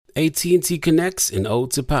AT&T connects an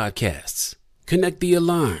ode to podcasts. Connect the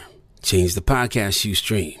alarm. Change the podcast you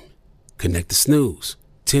stream. Connect the snooze.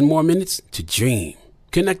 10 more minutes to dream.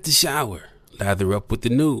 Connect the shower. Lather up with the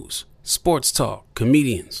news, sports talk,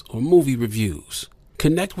 comedians, or movie reviews.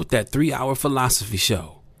 Connect with that 3-hour philosophy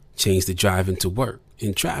show. Change the drive into work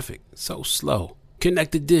in traffic so slow.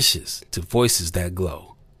 Connect the dishes to voices that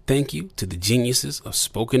glow. Thank you to the geniuses of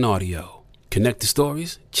spoken audio. Connect the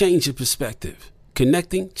stories, change your perspective.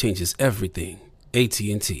 Connecting changes everything.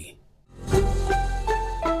 AT&T.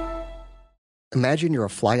 Imagine you're a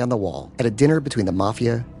fly on the wall at a dinner between the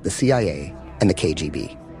mafia, the CIA, and the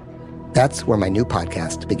KGB. That's where my new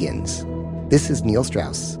podcast begins. This is Neil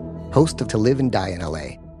Strauss, host of To Live and Die in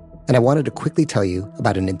LA, and I wanted to quickly tell you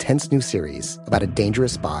about an intense new series about a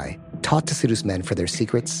dangerous spy taught to seduce men for their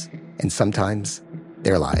secrets and sometimes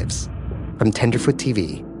their lives. From Tenderfoot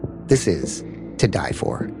TV, this is To Die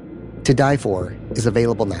For. To Die For is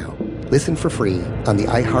available now. Listen for free on the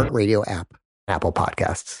iHeartRadio app, Apple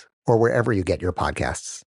Podcasts, or wherever you get your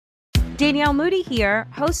podcasts. Danielle Moody here,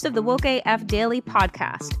 host of the Woke AF Daily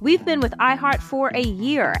podcast. We've been with iHeart for a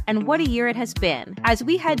year, and what a year it has been. As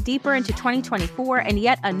we head deeper into 2024 and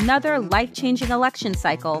yet another life-changing election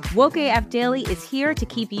cycle, Woke AF Daily is here to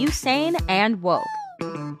keep you sane and woke.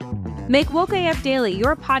 Make Woke AF Daily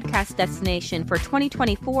your podcast destination for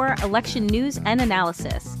 2024 election news and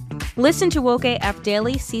analysis. Listen to Woke AF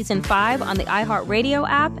Daily Season 5 on the iHeartRadio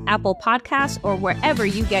app, Apple Podcasts, or wherever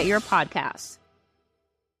you get your podcasts.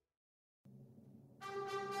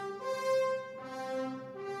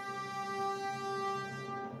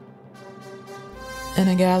 In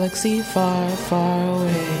a galaxy far, far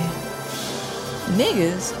away,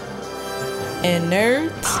 niggas and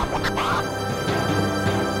nerds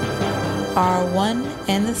are one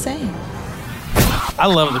and the same. I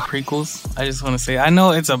love the prequels. I just want to say, I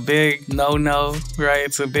know it's a big no-no, right?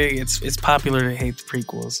 It's popular to hate the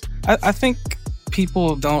prequels. I think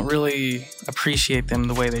people don't really appreciate them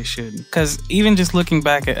the way they should. Because even just looking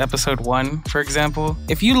back at episode 1, for example,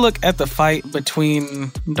 if you look at the fight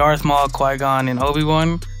between Darth Maul, Qui-Gon, and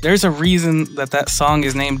Obi-Wan, there's a reason that song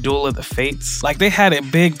is named Duel of the Fates. Like, they had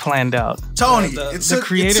it big planned out. Tony, it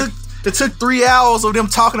took 3 hours of them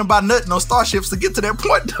talking about nothing on starships to get to that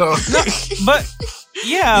point, though.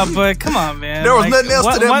 But come on, man. There was nothing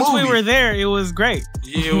else to that once movie. We were there, it was great.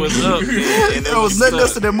 Yeah, it was up, man. There was nothing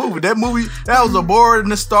else to that movie. That was the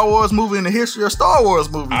boringest Star Wars movie in the history of Star Wars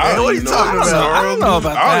movies, man. What are you talking about? I don't know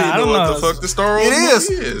about that. I don't know what the fuck the Star Wars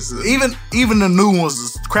movie is. Even the new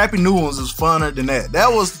ones, the crappy new ones, is funner than that.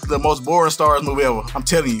 That was the most boring Star Wars movie ever. I'm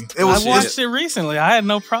telling you. I watched it recently. I had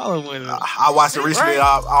no problem with it. I watched it recently. Right?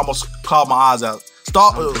 I almost clawed my eyes out.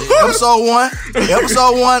 Episode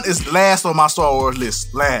 1 is last on my Star Wars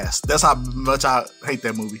list. Last. That's how much I hate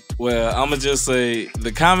that movie. Well, I'ma just say the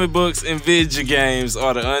comic books and video games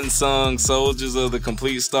are the unsung soldiers of the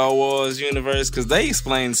complete Star Wars universe, because they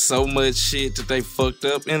explain so much shit that they fucked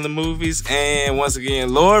up in the movies. And once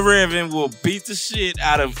again, Lord Revan will beat the shit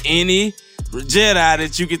out of any Jedi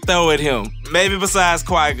that you can throw at him. Maybe besides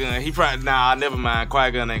Qui-Gon. He probably, never mind.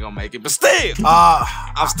 Qui-Gon ain't gonna make it. But still,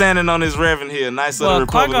 I'm standing on his Revan here. Knights of the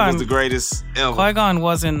Republic was the greatest ever. Qui-Gon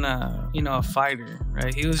wasn't, a fighter,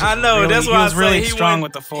 right? He was just I know, really, that's why he was really went, strong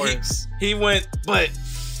with the Force. He went, but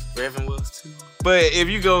Revan was too. But if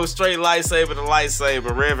you go straight lightsaber to lightsaber,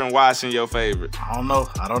 Revan Washington your favorite? I don't know.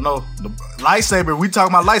 The lightsaber, we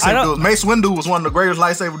talking about lightsaber duels. Mace Windu was one of the greatest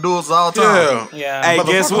lightsaber duels of all time. Yeah. Hey,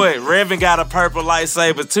 guess what? Revan got a purple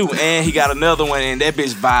lightsaber too, and he got another one, and that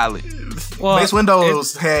bitch violent. Well, Mace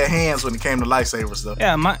Windu had hands when it came to lightsabers, though.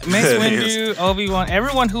 Yeah, Mace Windu, Obi-Wan,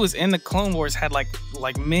 everyone who was in the Clone Wars had like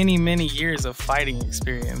many, many years of fighting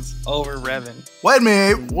experience over Revan. Wait a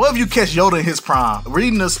minute, what if you catch Yoda in his prime?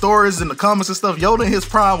 Reading the stories and the comics and stuff, Yoda in his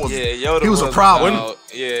prime was Yoda he was a problem.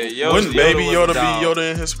 Wouldn't Baby Yoda be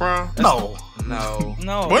Yoda in his prime? No.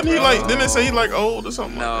 Wasn't he like? Didn't they say he like old or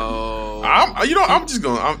something? No. I'm just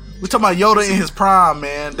going. We're talking about Yoda in his prime,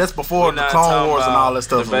 man. That's before the Clone Wars and all that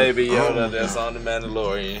stuff. The baby Yoda that's on the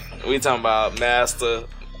Mandalorian. We talking about Master.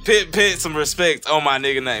 Pit some respect on my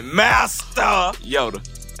nigga name, Master Yoda.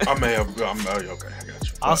 I may have. Okay, I got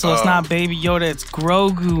you. Also, it's not Baby Yoda, it's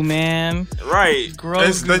Grogu, man. Right. Grogu.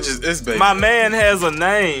 It's Baby My Yoda. Man has a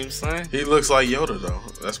name, son. He looks like Yoda, though.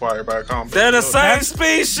 That's why everybody call him Baby They're the Yoda. same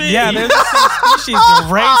species. Yeah, they're the same species. You're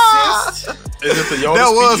racist. Is it the Yoda That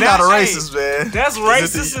was species? kind of racist, man. That's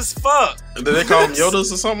racist as fuck. Did they call him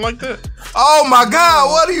Yodas or something like that? Oh my God,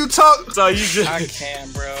 what are you talking? So you just... I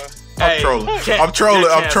can't, bro. I'm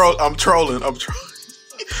trolling.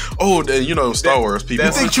 Oh, then you know Star Wars people.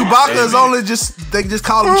 You think Chewbacca is only just they just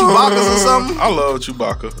call him Chewbacca or something? I love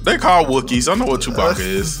Chewbacca. They call Wookiees. I know what Chewbacca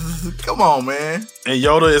is. Come on, man. And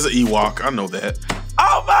Yoda is an Ewok. I know that.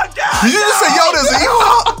 Oh my God! Did you just say Yoda is an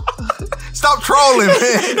Ewok? Stop trolling,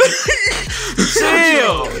 man.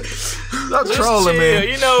 Chill. Stop trolling, man.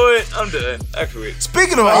 You know what? I'm done. I quit.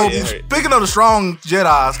 Speaking of the strong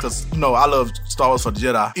Jedis, because you know I love Star Wars for the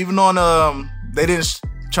Jedi. Even though they didn't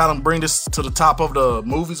try to bring this to the top of the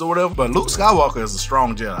movies or whatever, but Luke Skywalker is a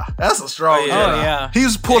strong Jedi. That's a strong Jedi. Yeah. He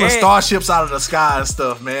was pulling starships out of the sky and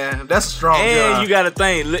stuff, man. That's a strong Jedi. And you got to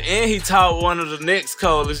think, and he taught one of the next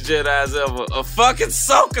coolest Jedis ever, a fucking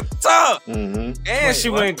Ahsoka Tano. Mm-hmm. And she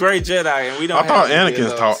went great Jedi, and we don't. I thought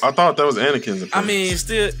Anakin's taught. I thought that was Anakin's. I mean,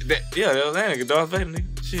 still, that was Anakin, Darth Vader, nigga.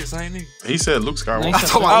 Shit, same nigga. He said Luke Skywalker. You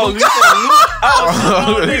said Luke.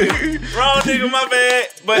 Wrong nigga, my bad.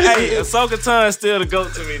 But hey, Ahsoka Tano is still the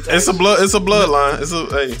GOAT to me. It's a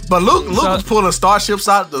bloodline. But Luke was pulling starships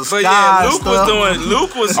out the sky. Yeah,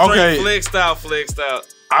 Luke was straight flexed out.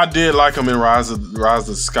 I did like him in Rise of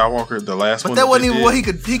Skywalker, the last one. But that wasn't even what he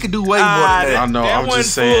could do way more than that. I know. That I'm wasn't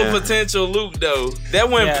just saying. full potential Luke though. That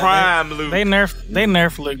wasn't prime Luke. They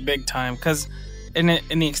nerfed Luke big time because in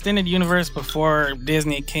the extended universe before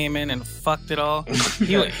Disney came in and fucked it all,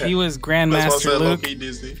 he was Grandmaster Luke.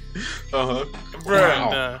 Disney.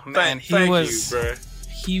 Bruh. He was.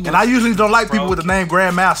 And I usually don't like people with the name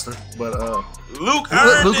Grandmaster, but Luke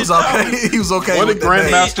was okay. He was okay. What with did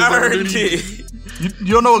Grandmasters ever it.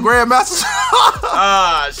 You don't know what Grandmasters?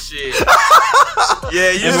 Shit.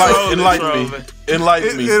 Yeah,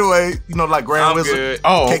 Enlighten me. Anyway, you know, like Grand Wizard. Good.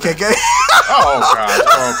 Oh, KKK. Oh God.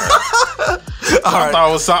 Oh, okay. I thought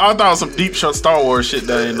it was some deep Star Wars shit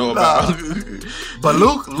that I didn't know about. But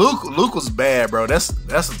Luke was bad, bro.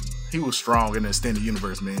 He was strong in the extended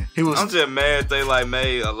universe, man. I'm just mad they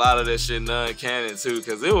made a lot of that shit non-canon too,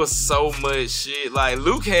 because it was so much shit. Like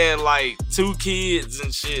Luke had 2 kids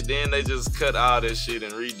and shit. Then they just cut all that shit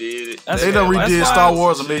and redid it. They done redid Star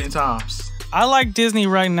Wars a million times. I like Disney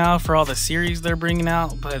right now for all the series they're bringing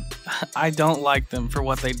out, but I don't like them for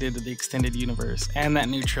what they did to the extended universe and that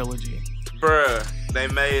new trilogy. Bruh, they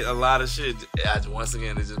made a lot of shit. Once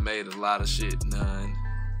again, they just made a lot of shit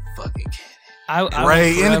non-fucking canon.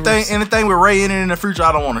 Ray, anything with Ray in it in the future,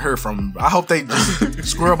 I don't want to hear from him. I hope they just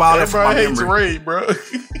scrub all that from my memory. Ray, bro.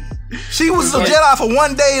 She was a Jedi for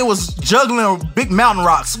one day. It was juggling big mountain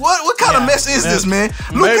rocks. What kind of mess is this, man?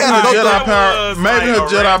 Luke had to go through. Maybe her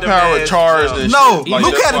Jedi power charged. And no, shit.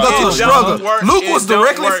 Luke had to go through a struggle.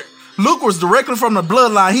 Luke was directly from the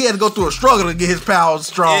bloodline. He had to go through a struggle to get his powers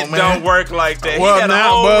strong, man. It don't work like that. Well, he had a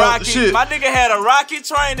whole rocket. Shit. My nigga had a rocket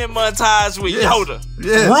training montage with Yoda.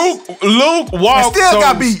 Yes. Luke walked.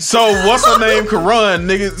 Got beat. So what's her name can run,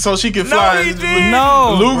 nigga, so she can fly. No, he did.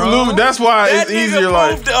 Luke. That's why that it's easier.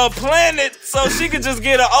 That moved a planet so she could just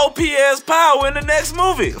get an OPS power in the next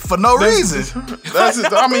movie for no reason.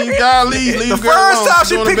 I mean, you gotta leave. The first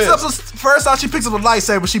time she picks up a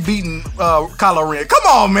lightsaber, she beating Kylo Ren. Come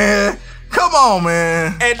on,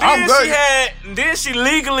 man. And then she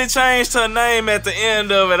legally changed her name at the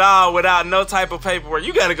end of it all without no type of paperwork.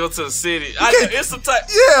 You gotta go to the city. It's some type.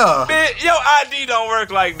 Yeah. Man, your ID don't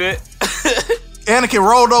work like that. Anakin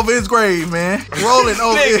rolled over his grave, man. Rolling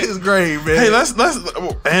over his grave, man. Hey, let's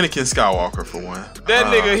Anakin Skywalker for one. That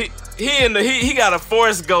nigga, he got a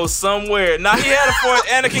Force ghost somewhere. Now he had a Force.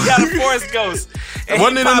 Anakin got a Force ghost.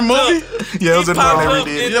 Wasn't it in the movie? Yeah, it was in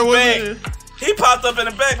the movie. He popped up in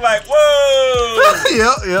the back like,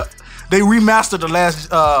 whoa. Yeah. They remastered the last,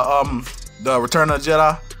 the Return of the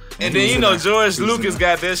Jedi. And then George Lucas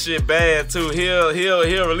got that shit bad too.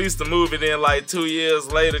 He'll release the movie, then 2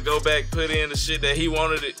 years later go back put in the shit that he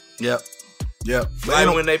wanted it. Yep. Like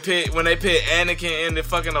when they put Anakin in the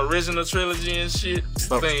fucking original trilogy and shit.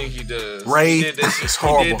 The thing he does. Ray, he did that shit. It's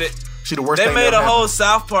horrible. She the worst. They made a whole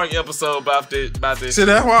South Park episode about this. See,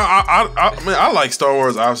 that's why I like Star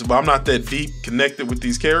Wars, obviously, but I'm not that deep connected with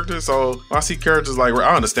these characters. So when I see characters I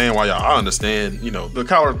understand why I understand. The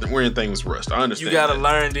Kylo Ren thing was rushed. I understand. You gotta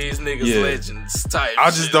learn these niggas legends type. I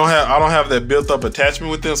just don't have that built up attachment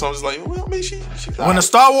with them. So I'm just like, well, I mean, she when the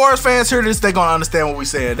Star Wars fans hear this, they gonna understand what we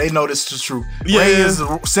saying. They know this is true. Yeah. Ray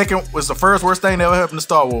was the first worst thing that ever happened to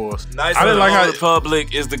Star Wars. I didn't like how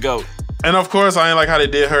Republic is the GOAT. And of course, I ain't like how they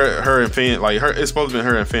did her and Finn. It's supposed to be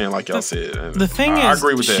her and Finn, like y'all said. And the thing I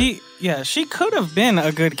agree with that. She could have been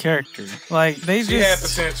a good character. She had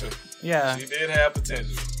potential. Yeah, she did have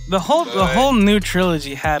potential. The whole new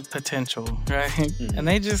trilogy had potential, right? Mm-hmm. And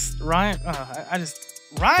they just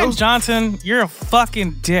Ryan Johnson, you're a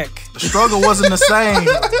fucking dick. The struggle wasn't the same.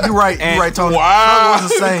 You're right, Tony. Wow. The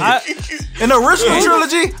struggle wasn't the same. In the original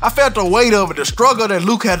trilogy, I felt the weight of it, the struggle that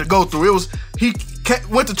Luke had to go through. He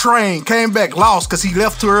went to train, came back, lost because he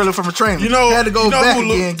left too early from a training. Had to go back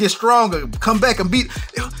again, get stronger, come back and beat.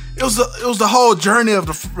 It was the whole journey of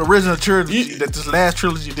the original trilogy that this last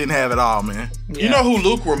trilogy didn't have at all, man. You know who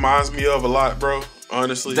Luke reminds me of a lot, bro?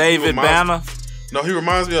 Honestly, David Banner. No, he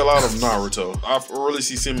reminds me a lot of Naruto. I really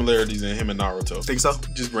see similarities in him and Naruto. Think so?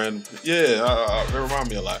 Just random. Yeah, they remind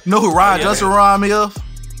me a lot. You know who Ryan Johnson remind me of?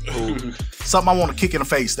 Something I want to kick in the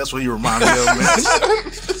face. That's what he remind me of, man.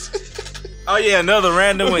 Oh yeah, another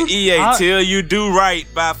random one. EA, till you do right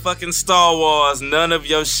by fucking Star Wars, none of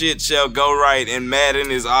your shit shall go right, and Madden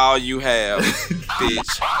is all you have,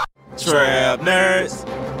 bitch. Trap nerds.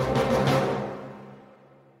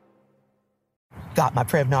 Got my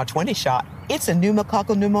Prevnar 20 shot. It's a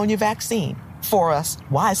pneumococcal pneumonia vaccine. For us,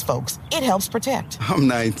 wise folks, it helps protect. I'm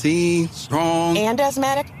 19, strong. And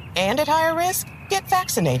asthmatic, and at higher risk. Get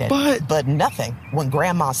vaccinated. But nothing when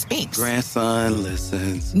grandma speaks. Grandson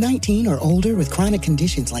listens. 19 or older with chronic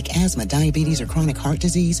conditions like asthma, diabetes, or chronic heart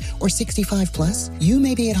disease, or 65 plus, you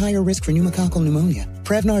may be at higher risk for pneumococcal pneumonia.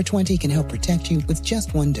 Prevnar 20 can help protect you with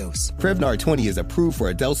just one dose. Prevnar 20 is approved for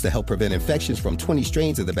adults to help prevent infections from 20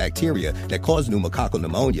 strains of the bacteria that cause pneumococcal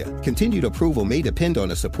pneumonia. Continued approval may depend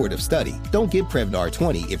on a supportive study. Don't give Prevnar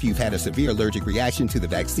 20 if you've had a severe allergic reaction to the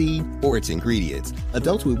vaccine or its ingredients.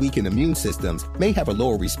 Adults with weakened immune systems may have a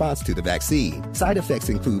lower response to the vaccine. Side effects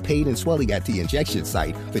include pain and swelling at the injection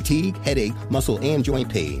site, fatigue, headache, muscle, and joint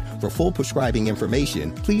pain. For full prescribing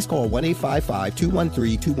information, please call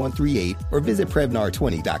 1-855-213-2138 or visit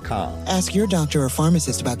Prevnar20.com. Ask your doctor or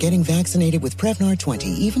pharmacist about getting vaccinated with Prevnar 20,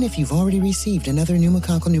 even if you've already received another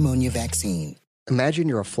pneumococcal pneumonia vaccine. Imagine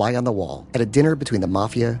you're a fly on the wall at a dinner between the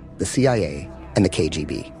Mafia, the CIA, and the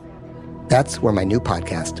KGB. That's where my new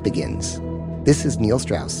podcast begins. This is Neil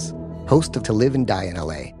Strauss, host of To Live and Die in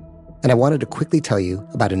LA, and I wanted to quickly tell you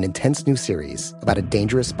about an intense new series about a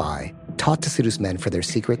dangerous spy taught to seduce men for their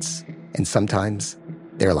secrets and sometimes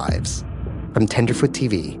their lives. From Tenderfoot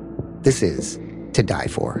TV, this is To Die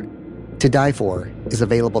For. To Die For is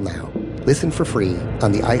available now. Listen for free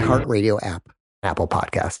on the iHeartRadio app, Apple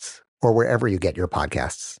Podcasts, or wherever you get your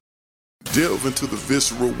podcasts. Delve into the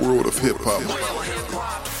visceral world of hip-hop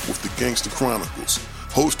with the Gangsta Chronicles.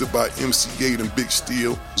 Hosted by MC8 and Big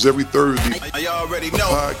Steel, every Thursday, a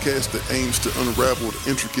podcast that aims to unravel the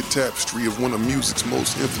intricate tapestry of one of music's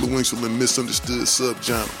most influential and misunderstood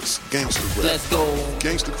subgenres, gangster rap. Let's go.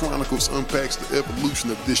 Gangsta Chronicles unpacks the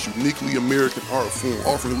evolution of this uniquely American art form,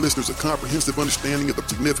 offering listeners a comprehensive understanding of the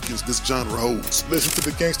significance this genre holds. Listen to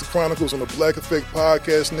the Gangsta Chronicles on the Black Effect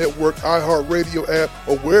Podcast Network, iHeartRadio app,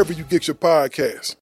 or wherever you get your podcasts.